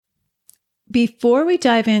Before we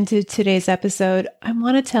dive into today's episode, I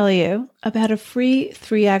want to tell you about a free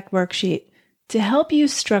 3-act worksheet to help you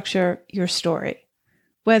structure your story.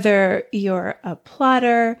 Whether you're a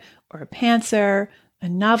plotter or a pantser, a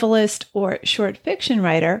novelist, or short fiction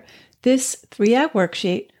writer, this 3-act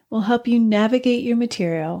worksheet will help you navigate your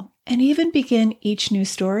material and even begin each new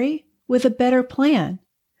story with a better plan.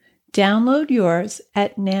 Download yours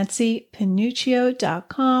at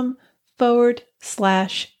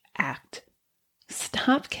nancypanuccio.com/act.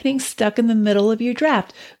 Stop getting stuck in the middle of your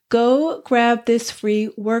draft. Go grab this free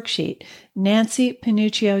worksheet,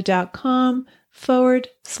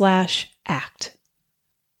 nancypanuccio.com/act.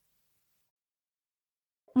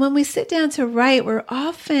 When we sit down to write, we're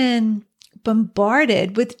often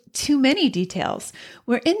bombarded with too many details.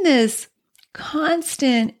 We're in this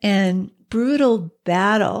constant and brutal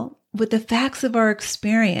battle with the facts of our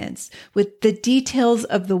experience, with the details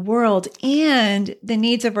of the world and the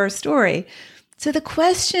needs of our story. So the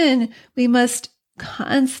question we must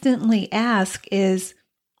constantly ask is,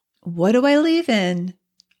 what do I leave in?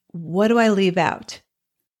 What do I leave out?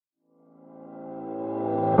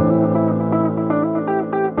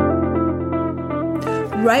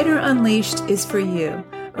 Writer Unleashed is for you,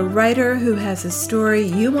 a writer who has a story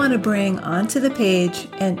you want to bring onto the page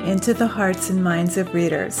and into the hearts and minds of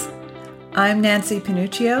readers. I'm Nancy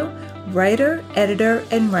Panuccio, writer, editor,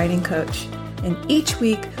 and writing coach. And each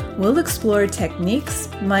week, we'll explore techniques,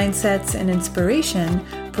 mindsets, and inspiration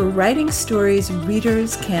for writing stories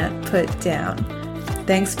readers can't put down.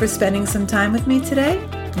 Thanks for spending some time with me today.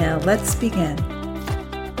 Now let's begin.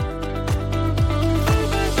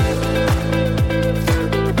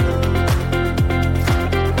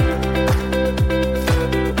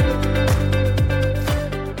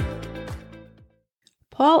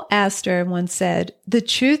 Paul Auster once said, "The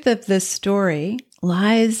truth of the story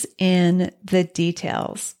lies in the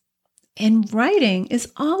details." And writing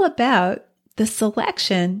is all about the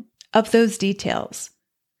selection of those details.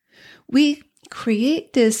 We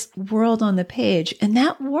create this world on the page, and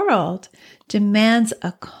that world demands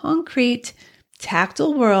a concrete,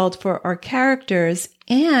 tactile world for our characters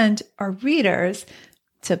and our readers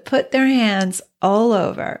to put their hands all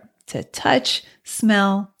over, to touch,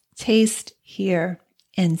 smell, taste, hear,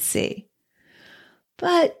 and see.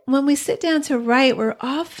 But when we sit down to write, we're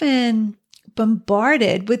often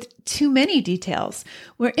bombarded with too many details.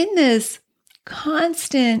 We're in this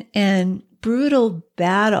constant and brutal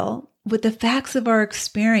battle with the facts of our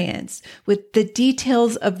experience, with the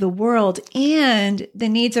details of the world and the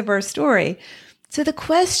needs of our story. So the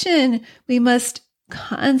question we must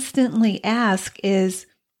constantly ask is,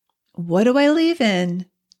 what do I leave in?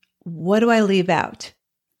 What do I leave out?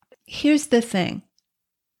 Here's the thing.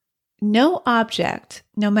 No object,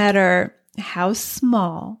 no matter how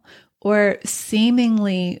small or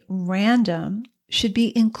seemingly random, should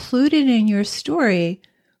be included in your story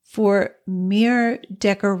for mere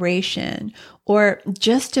decoration or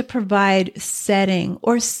just to provide setting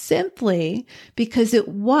or simply because it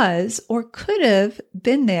was or could have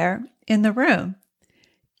been there in the room.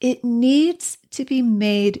 It needs to be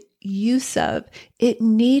made use of. It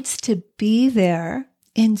needs to be there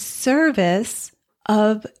in service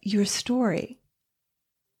of your story.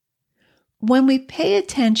 When we pay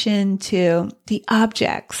attention to the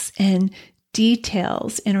objects and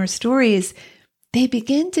details in our stories, they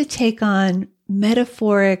begin to take on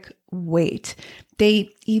metaphoric weight.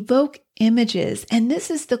 They evoke images, and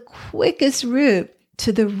this is the quickest route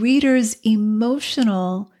to the reader's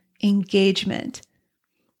emotional engagement.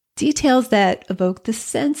 Details that evoke the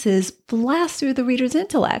senses blast through the reader's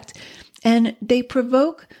intellect, and they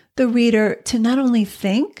provoke the reader to not only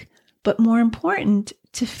think, but more important,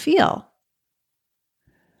 to feel.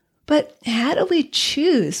 But how do we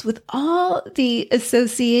choose with all the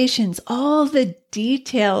associations, all the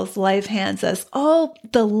details life hands us, all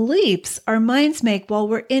the leaps our minds make while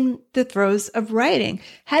we're in the throes of writing?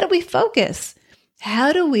 How do we focus?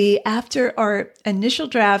 How do we, after our initial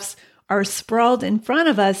drafts are sprawled in front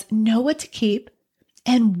of us, know what to keep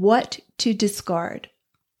and what to discard?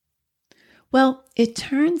 Well, it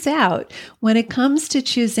turns out when it comes to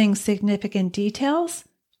choosing significant details,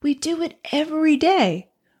 we do it every day,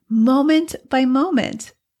 moment by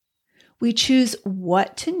moment. We choose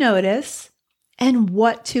what to notice and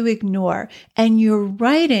what to ignore, and your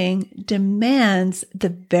writing demands the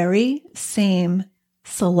very same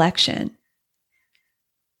selection.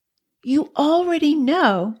 You already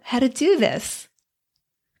know how to do this.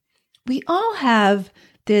 We all have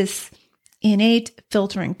this innate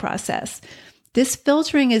filtering process. This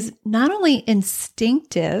filtering is not only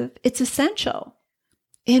instinctive, it's essential.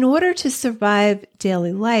 In order to survive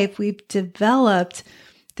daily life, we've developed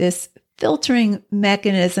this filtering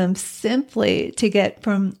mechanism simply to get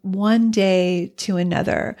from one day to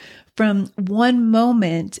another, from one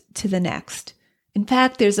moment to the next. In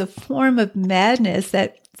fact, there's a form of madness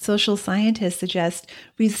that social scientists suggest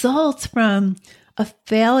results from a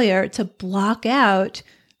failure to block out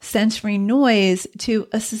sensory noise to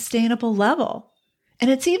a sustainable level.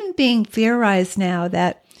 And it's even being theorized now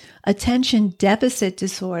that attention deficit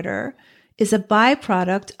disorder is a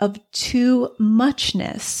byproduct of too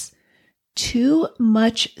muchness, too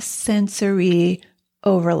much sensory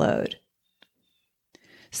overload.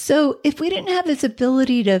 So if we didn't have this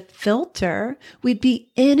ability to filter, we'd be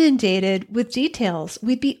inundated with details.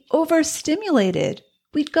 We'd be overstimulated.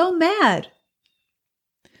 We'd go mad.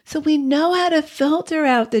 So we know how to filter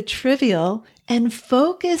out the trivial and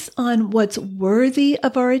focus on what's worthy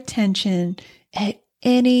of our attention at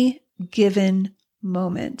any given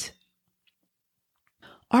moment.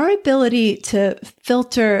 Our ability to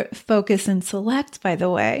filter, focus, and select, by the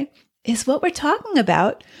way, is what we're talking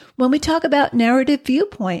about when we talk about narrative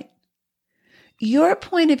viewpoint. Your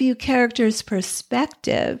point of view character's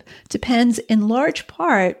perspective depends in large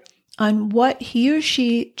part on what he or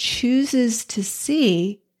she chooses to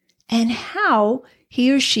see and how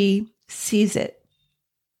he or she sees it.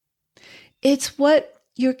 It's what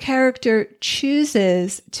your character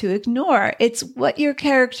chooses to ignore. It's what your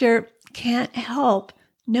character can't help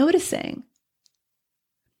noticing.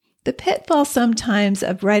 The pitfall sometimes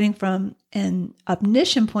of writing from an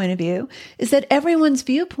omniscient point of view is that everyone's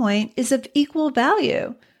viewpoint is of equal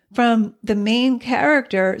value, from the main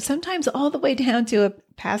character, sometimes all the way down to a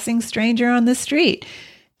passing stranger on the street.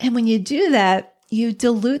 And when you do that, you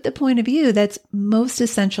dilute the point of view that's most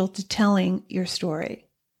essential to telling your story.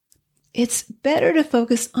 It's better to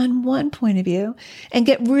focus on one point of view and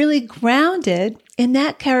get really grounded in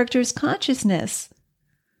that character's consciousness.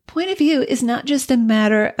 Point of view is not just a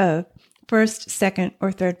matter of first, second,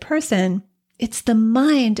 or third person. It's the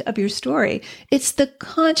mind of your story. It's the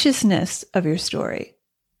consciousness of your story.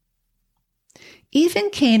 Ethan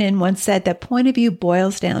Kanan once said that point of view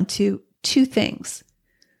boils down to two things: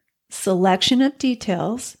 selection of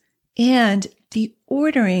details and the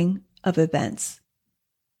ordering of events.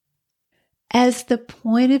 As the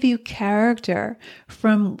point of view character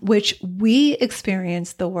from which we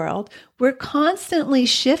experience the world, we're constantly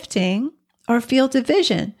shifting our field of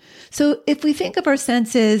vision. So if we think of our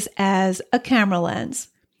senses as a camera lens,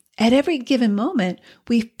 at every given moment,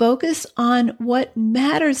 we focus on what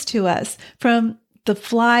matters to us, from the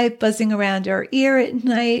fly buzzing around our ear at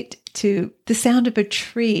night to the sound of a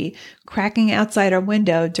tree cracking outside our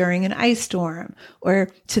window during an ice storm, or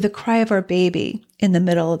to the cry of our baby in the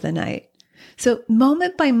middle of the night. So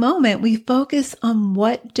moment by moment, we focus on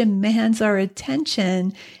what demands our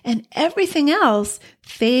attention, and everything else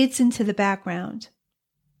fades into the background.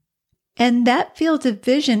 And that field of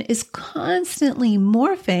vision is constantly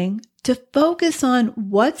morphing to focus on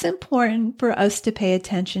what's important for us to pay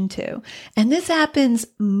attention to. And this happens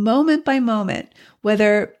moment by moment,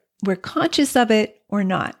 whether we're conscious of it or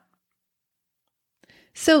not.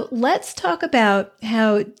 So let's talk about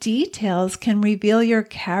how details can reveal your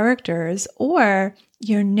character's or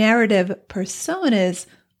your narrative persona's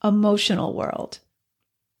emotional world.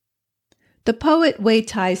 The poet Wei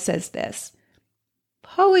Tai says this: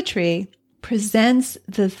 poetry presents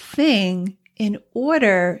the thing in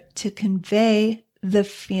order to convey the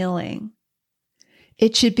feeling.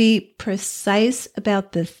 It should be precise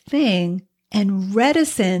about the thing and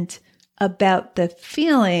reticent about the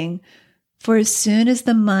feeling, for as soon as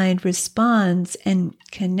the mind responds and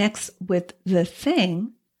connects with the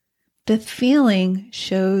thing, the feeling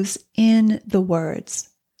shows in the words.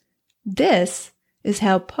 This is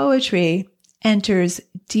how poetry enters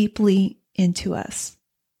deeply into us.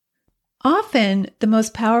 Often, the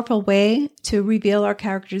most powerful way to reveal our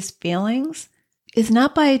characters' feelings is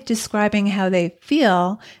not by describing how they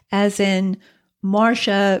feel, as in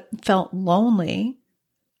Marcia felt lonely,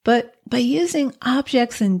 but by using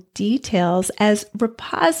objects and details as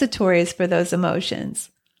repositories for those emotions.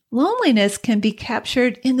 Loneliness can be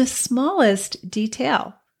captured in the smallest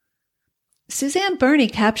detail. Suzanne Burney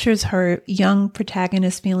captures her young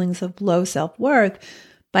protagonist's feelings of low self-worth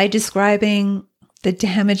by describing the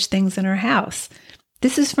damaged things in her house.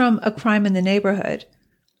 This is from A Crime in the Neighborhood.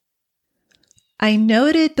 I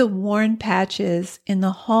noted the worn patches in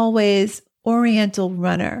the hallway's oriental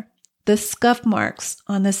runner, the scuff marks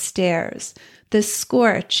on the stairs, the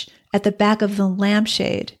scorch at the back of the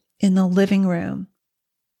lampshade in the living room.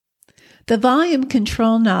 The volume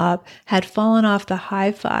control knob had fallen off the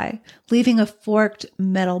hi-fi, leaving a forked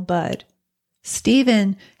metal bud.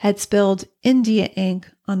 Stephen had spilled India ink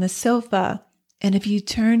on the sofa, And if you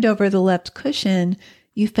turned over the left cushion,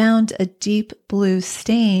 you found a deep blue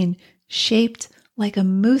stain shaped like a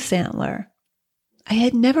moose antler. I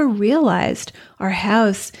had never realized our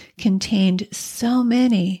house contained so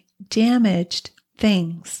many damaged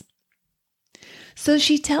things. So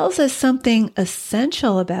she tells us something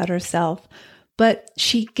essential about herself, but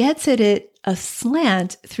she gets at it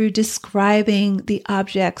aslant through describing the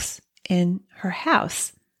objects in her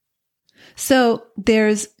house. So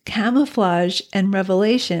there's camouflage and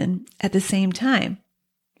revelation at the same time.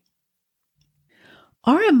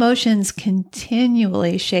 Our emotions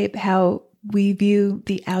continually shape how we view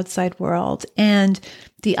the outside world and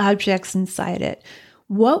the objects inside it.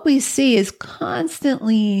 What we see is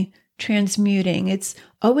constantly transmuting. It's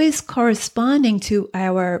always corresponding to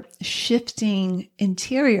our shifting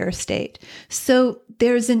interior state. So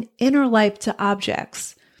there's an inner life to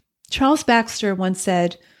objects. Charles Baxter once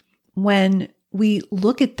said, when we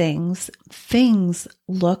look at things, things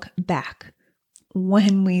look back.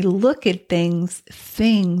 When we look at things,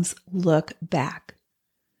 things look back.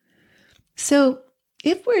 So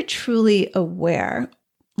if we're truly aware,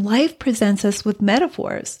 life presents us with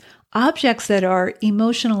metaphors, objects that are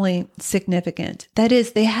emotionally significant. That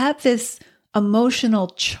is, they have this emotional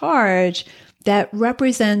charge that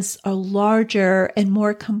represents a larger and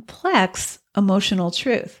more complex emotional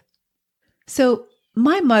truth. So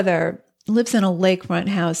my mother lives in a lakefront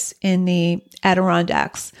house in the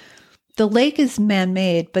Adirondacks. The lake is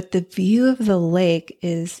man-made, but the view of the lake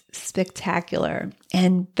is spectacular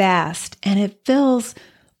and vast, and it fills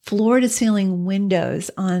floor-to-ceiling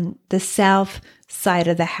windows on the south side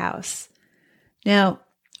of the house. Now,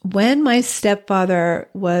 when my stepfather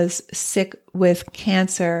was sick with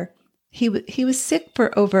cancer, he was sick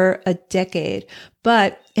for over a decade,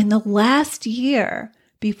 but in the last year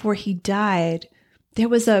before he died, there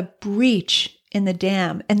was a breach in the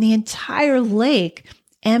dam, and the entire lake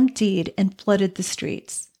emptied and flooded the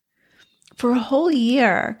streets. For a whole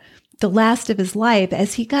year, the last of his life,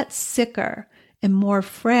 as he got sicker and more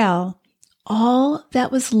frail, all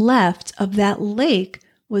that was left of that lake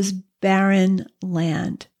was barren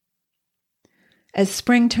land. As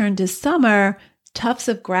spring turned to summer, tufts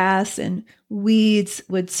of grass and weeds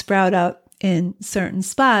would sprout up in certain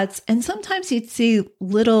spots, and sometimes you'd see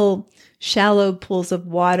little shallow pools of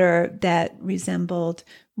water that resembled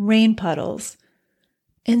rain puddles.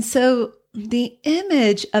 And so the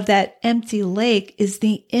image of that empty lake is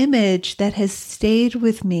the image that has stayed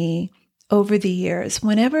with me over the years.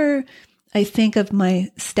 Whenever I think of my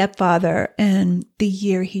stepfather and the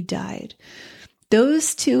year he died,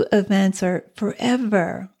 those two events are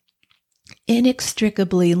forever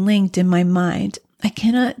inextricably linked in my mind. I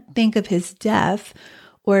cannot think of his death,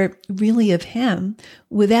 or really of him,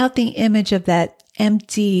 without the image of that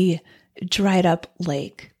empty, dried up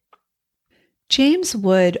lake. James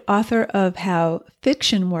Wood, author of How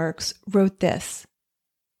Fiction Works, wrote this: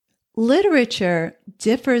 literature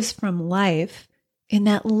differs from life in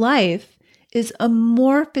that life is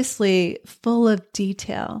amorphously full of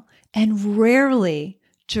detail and rarely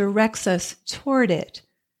directs us toward it,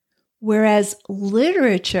 whereas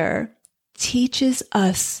literature teaches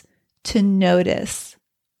us to notice.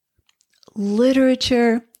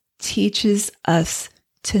 Literature teaches us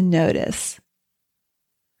to notice.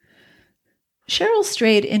 Cheryl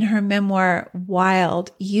Strayed, in her memoir,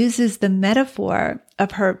 Wild, uses the metaphor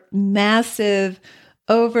of her massive,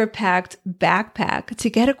 overpacked backpack to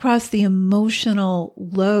get across the emotional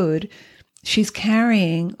load she's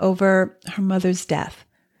carrying over her mother's death.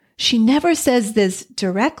 She never says this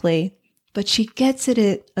directly, but she gets at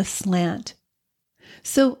it aslant.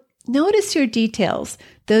 So notice your details,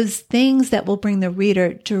 those things that will bring the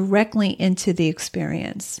reader directly into the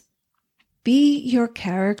experience. Be your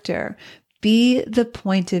character. Be the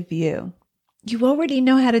point of view. You already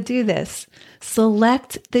know how to do this.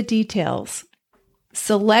 Select the details.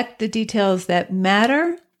 Select the details that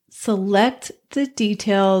matter. Select the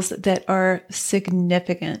details that are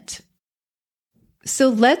significant. So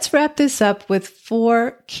let's wrap this up with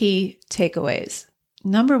 4 key takeaways.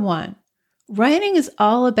 Number 1, writing is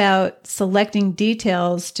all about selecting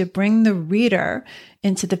details to bring the reader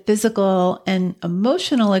into the physical and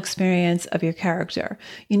emotional experience of your character.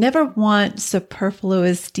 You never want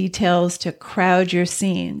superfluous details to crowd your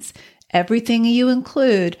scenes. Everything you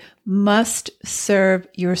include must serve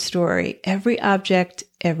your story, every object,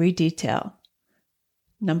 every detail.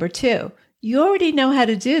 Number 2, you already know how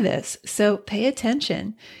to do this, so pay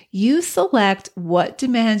attention. You select what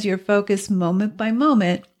demands your focus moment by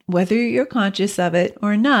moment, whether you're conscious of it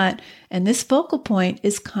or not, and this focal point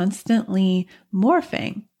is constantly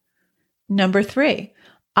morphing. Number 3,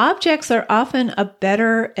 Objects are often a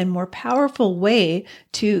better and more powerful way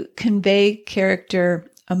to convey character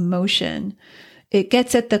emotion. It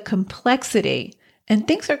gets at the complexity, and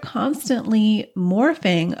things are constantly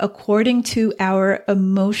morphing according to our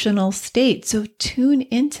emotional state. So tune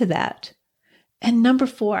into that. And number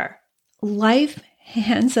 4, life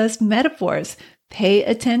hands us metaphors. Pay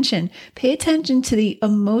attention. Pay attention to the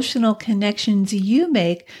emotional connections you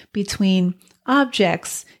make between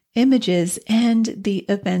objects, images, and the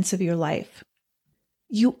events of your life.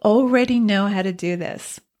 You already know how to do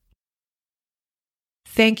this.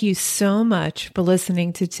 Thank you so much for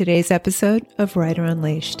listening to today's episode of Writer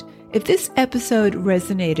Unleashed. If this episode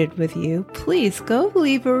resonated with you, please go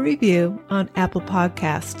leave a review on Apple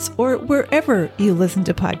Podcasts or wherever you listen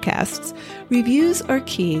to podcasts. Reviews are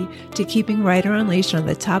key to keeping Writer Unleashed on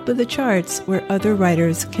the top of the charts where other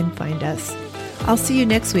writers can find us. I'll see you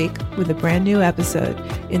next week with a brand new episode.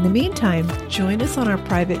 In the meantime, join us on our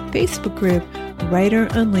private Facebook group, Writer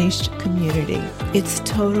Unleashed Community. It's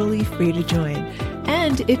totally free to join.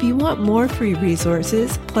 And if you want more free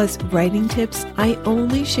resources plus writing tips I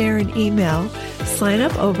only share in email, sign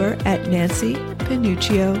up over at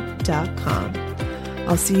nancypanuccio.com.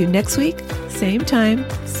 I'll see you next week, same time,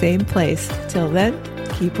 same place. Till then,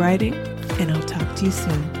 keep writing, and I'll talk to you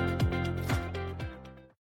soon.